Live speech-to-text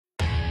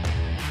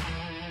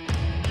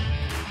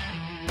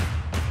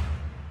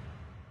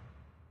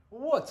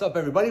What's up,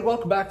 everybody?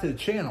 Welcome back to the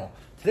channel.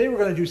 Today we're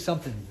going to do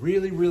something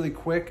really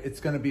quick. It's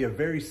going to be a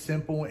very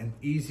simple and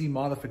easy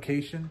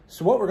modification.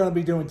 So what we're going to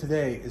be doing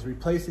today is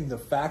replacing the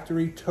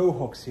factory tow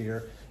hooks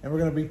here, and we're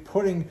going to be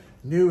putting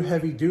new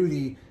heavy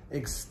duty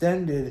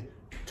extended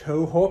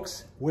tow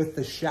hooks with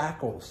the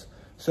shackles.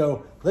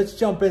 So let's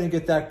jump in and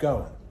get that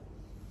going.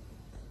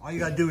 All you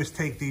got to do is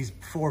take these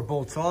 4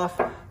 bolts off.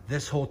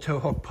 This whole tow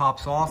hook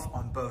pops off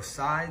on both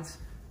sides.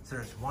 So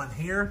there's one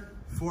here,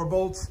 4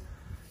 bolts.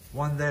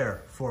 One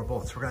there, 4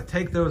 bolts. We're going to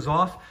take those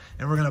off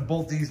and we're going to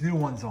bolt these new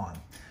ones on.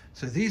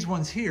 So these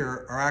ones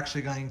here are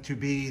actually going to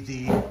be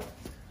the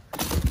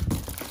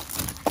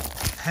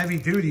heavy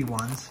duty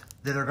ones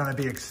that are going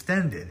to be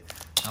extended.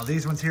 Now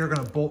these ones here are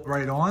going to bolt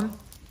right on.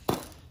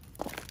 And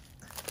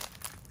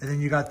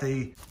then you got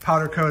the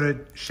powder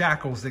coated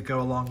shackles that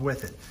go along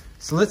with it.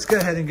 So let's go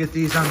ahead and get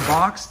these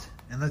unboxed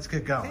and let's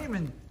get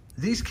going.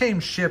 These came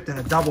shipped in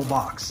a double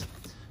box.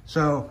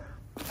 So,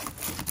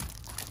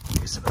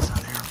 get some of this out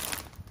here.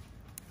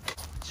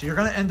 So you're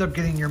gonna end up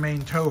getting your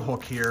main tow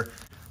hook here.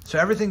 So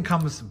everything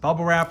comes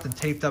bubble wrapped and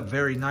taped up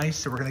very nice.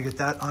 So we're gonna get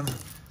that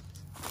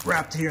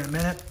unwrapped here in a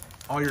minute.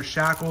 All your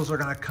shackles are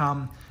gonna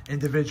come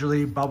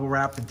individually bubble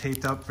wrapped and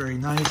taped up very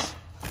nice.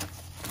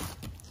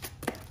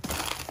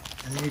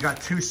 And then you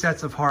got 2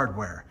 sets of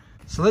hardware.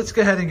 So let's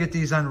go ahead and get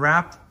these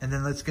unwrapped and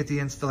then let's get the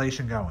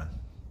installation going.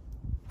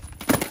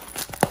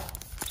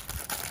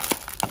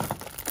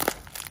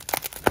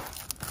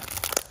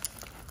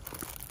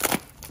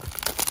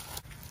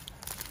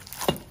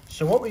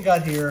 So what we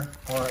got here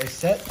are a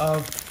set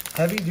of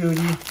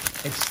heavy-duty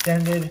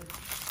extended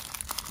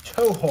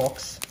tow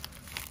hooks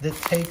that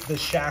take the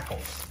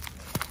shackles.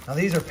 Now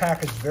these are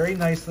packaged very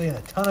nicely in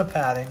a ton of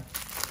padding.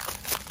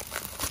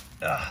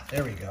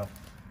 There we go.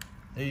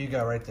 There you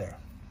go, right there.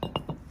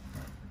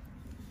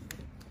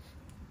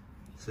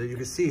 So you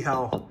can see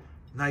how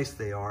nice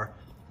they are.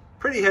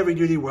 Pretty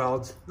heavy-duty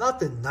welds. Not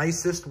the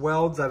nicest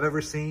welds I've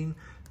ever seen,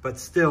 but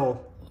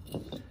still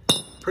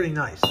pretty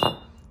nice.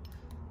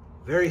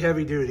 Very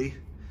heavy duty.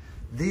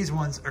 These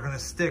ones are going to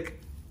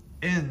stick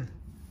in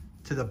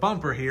to the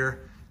bumper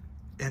here,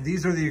 and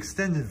these are the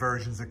extended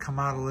versions that come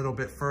out a little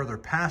bit further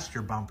past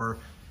your bumper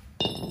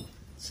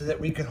so that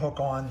we can hook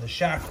on the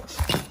shackles.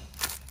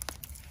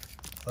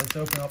 Let's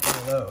open up one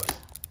of those.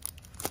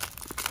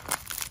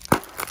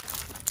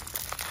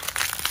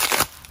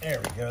 There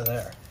we go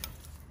there.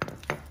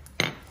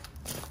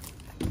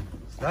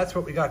 So that's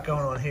what we got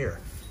going on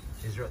here.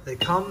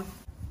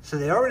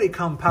 They already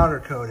come powder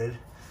coated.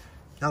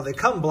 Now they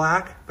come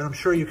black, but I'm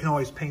sure you can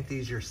always paint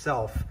these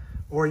yourself,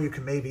 or you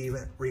can maybe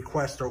even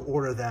request or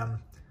order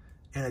them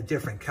in a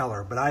different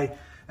color. But I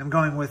am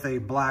going with a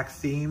black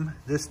theme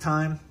this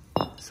time,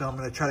 so I'm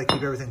gonna try to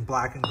keep everything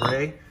black and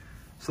gray.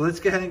 So let's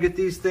go ahead and get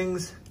these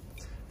things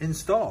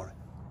installed.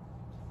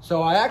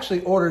 So I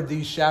actually ordered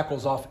these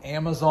shackles off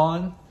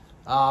Amazon.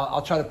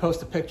 I'll try to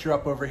post a picture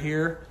up over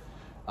here.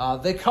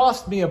 They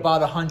cost me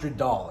about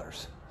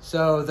 $100.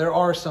 So there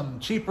are some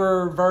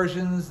cheaper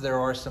versions, there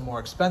are some more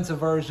expensive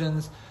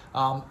versions.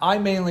 I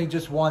mainly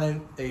just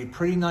wanted a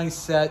pretty nice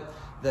set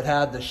that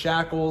had the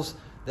shackles,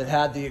 that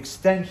had the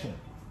extension.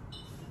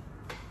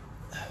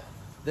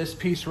 This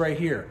piece right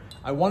here.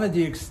 I wanted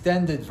the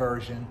extended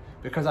version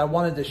because I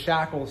wanted the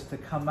shackles to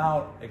come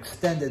out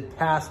extended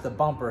past the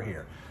bumper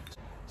here.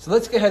 So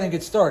let's go ahead and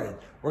get started.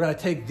 We're gonna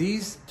take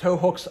these tow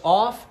hooks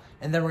off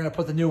and then we're gonna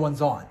put the new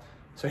ones on.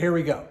 So here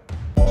we go.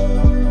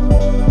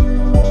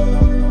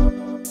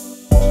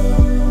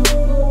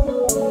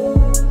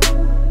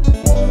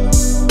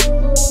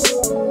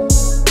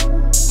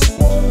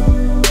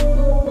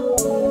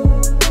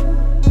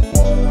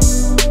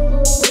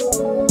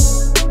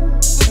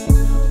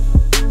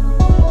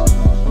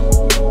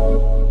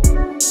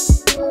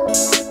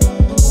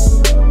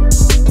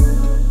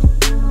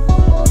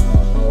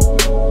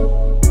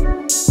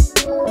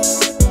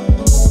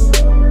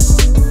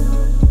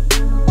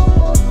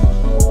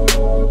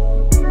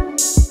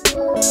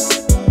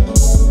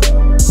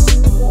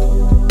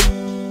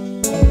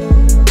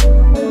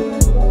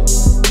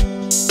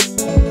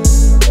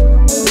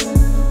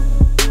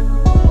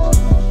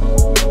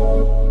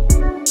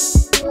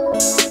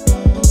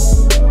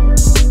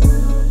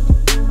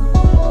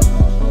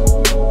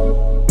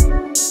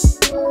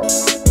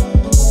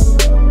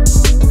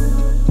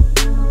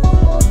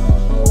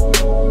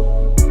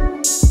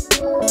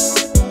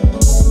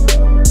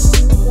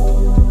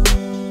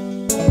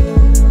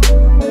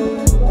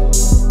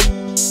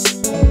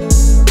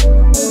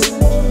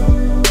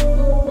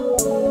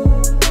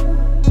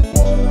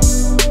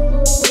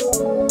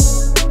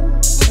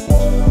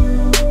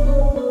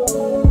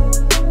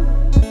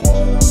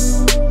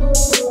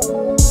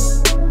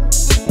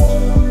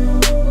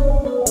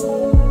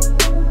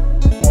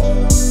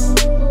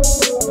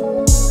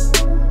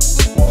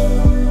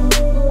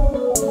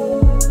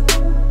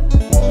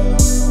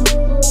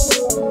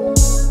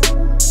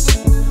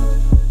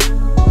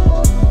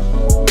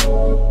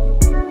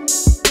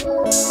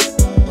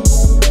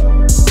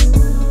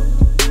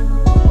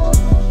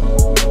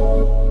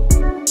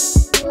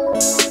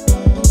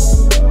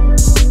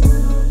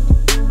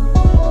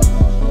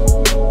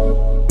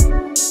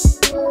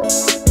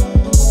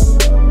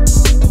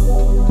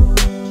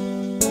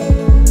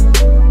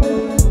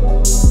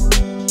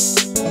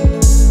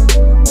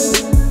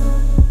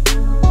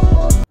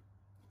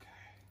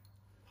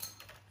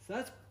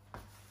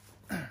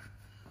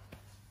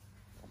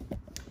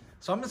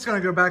 So I'm just gonna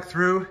go back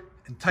through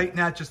and tighten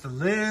that just a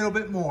little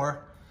bit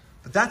more.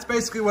 But that's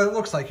basically what it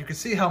looks like. You can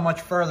see how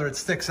much further it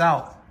sticks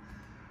out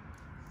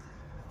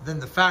than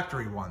the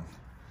factory one.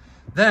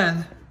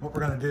 Then what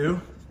we're gonna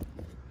do,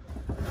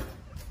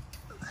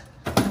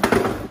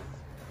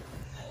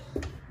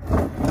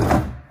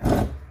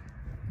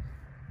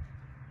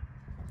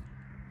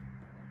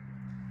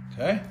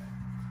 okay.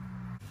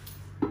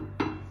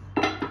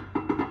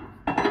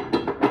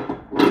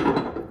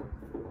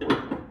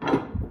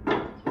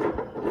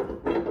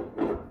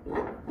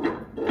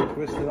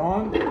 Twist it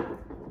on.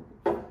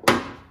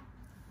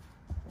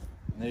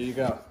 There you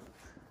go.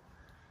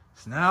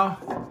 So now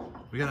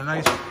we got a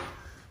nice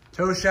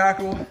toe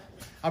shackle.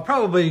 I'll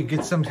probably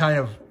get some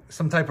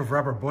type of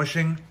rubber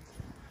bushing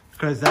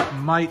because that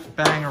might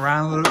bang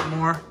around a little bit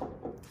more.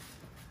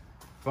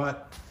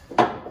 But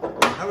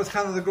that was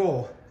kind of the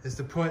goal, is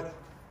to put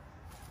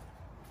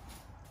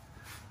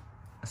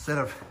a set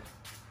of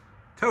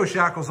toe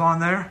shackles on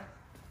there.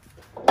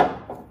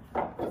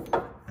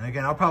 And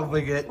again, I'll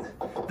probably get,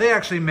 they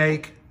actually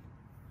make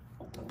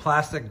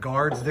plastic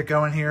guards that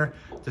go in here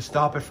to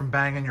stop it from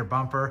banging your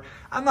bumper.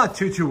 I'm not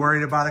too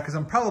worried about it because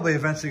I'm probably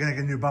eventually gonna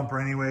get a new bumper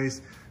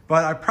anyways,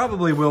 but I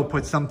probably will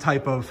put some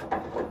type of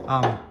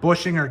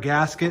bushing or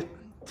gasket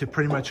to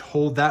pretty much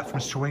hold that from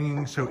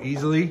swinging so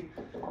easily.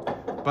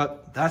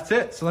 But that's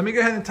it. So let me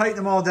go ahead and tighten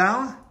them all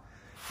down,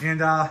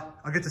 and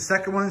I'll get the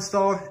second one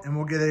installed and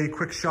we'll get a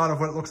quick shot of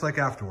what it looks like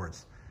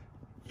afterwards.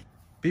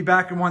 Be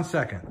back in 1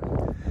 second.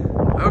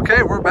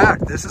 Okay, we're back.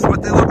 This is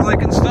what they look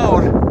like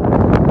installed.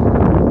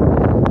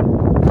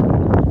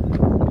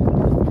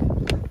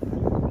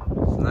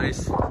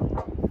 Nice.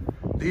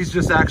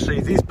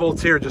 These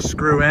bolts here just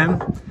screw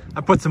in.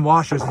 I put some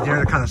washers in here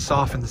to kind of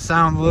soften the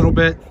sound a little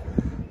bit.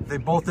 They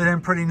bolted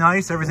in pretty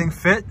nice, everything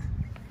fit.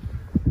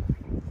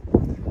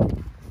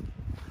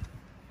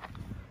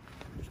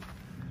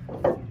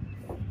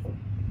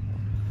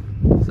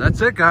 So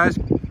that's it, guys.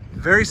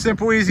 Very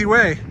simple, easy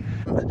way.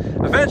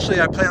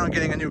 Eventually I plan on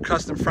getting a new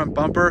custom front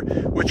bumper,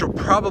 which will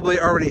probably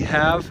already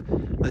have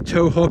the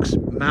tow hooks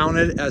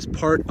mounted as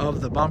part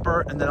of the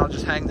bumper, and then I'll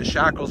just hang the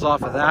shackles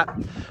off of that.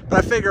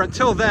 But I figure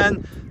until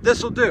then,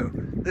 this will do.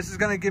 This is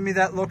gonna give me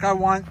that look I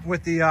want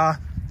with the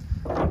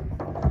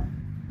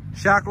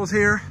shackles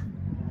here.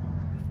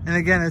 And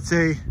again, it's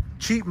a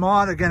cheap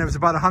mod. Again, it was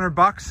about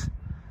 $100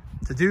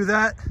 to do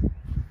that,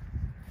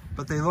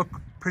 but they look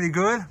pretty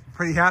good.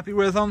 Pretty happy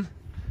with them.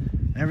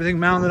 Everything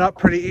mounted up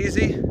pretty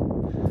easy.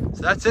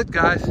 So that's it,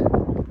 guys.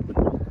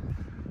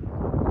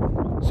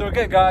 So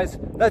again, guys,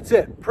 that's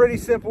it. Pretty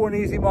simple and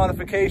easy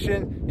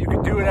modification. You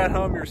can do it at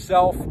home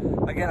yourself.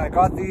 Again, I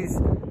got these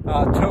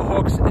tow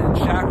hooks and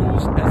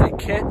shackles as a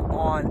kit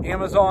on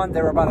Amazon.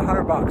 They were about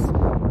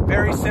 $100.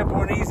 Very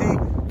simple and easy.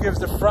 Gives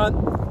the front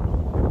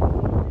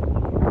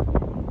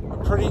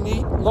a pretty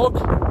neat look.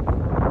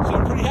 So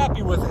I'm pretty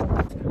happy with it.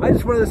 I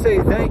just wanted to say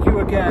thank you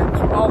again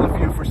to all of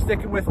you for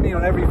sticking with me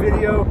on every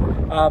video,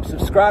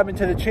 subscribing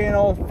to the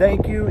channel.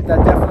 Thank you.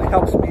 That definitely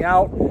helps me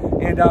out.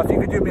 And if you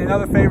could do me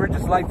another favor,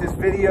 just like this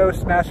video,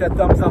 smash that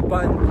thumbs up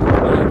button.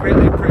 I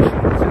greatly appreciate it.